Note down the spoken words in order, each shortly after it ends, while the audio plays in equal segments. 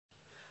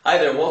Hi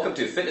there, welcome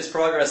to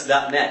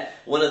fitnessprogress.net,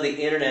 one of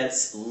the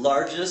internet's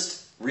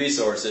largest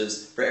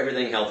resources for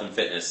everything health and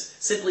fitness.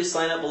 Simply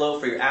sign up below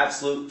for your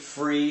absolute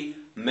free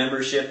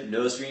membership,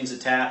 no strings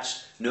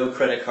attached, no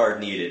credit card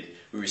needed.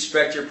 We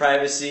respect your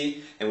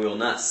privacy and we will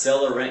not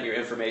sell or rent your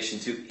information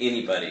to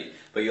anybody.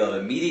 But you'll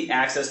have immediate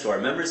access to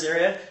our members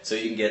area so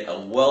you can get a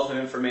wealth of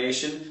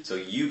information so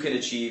you can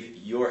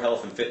achieve your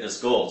health and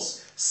fitness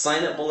goals.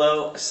 Sign up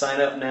below, sign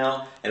up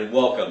now, and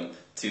welcome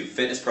to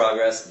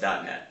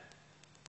fitnessprogress.net.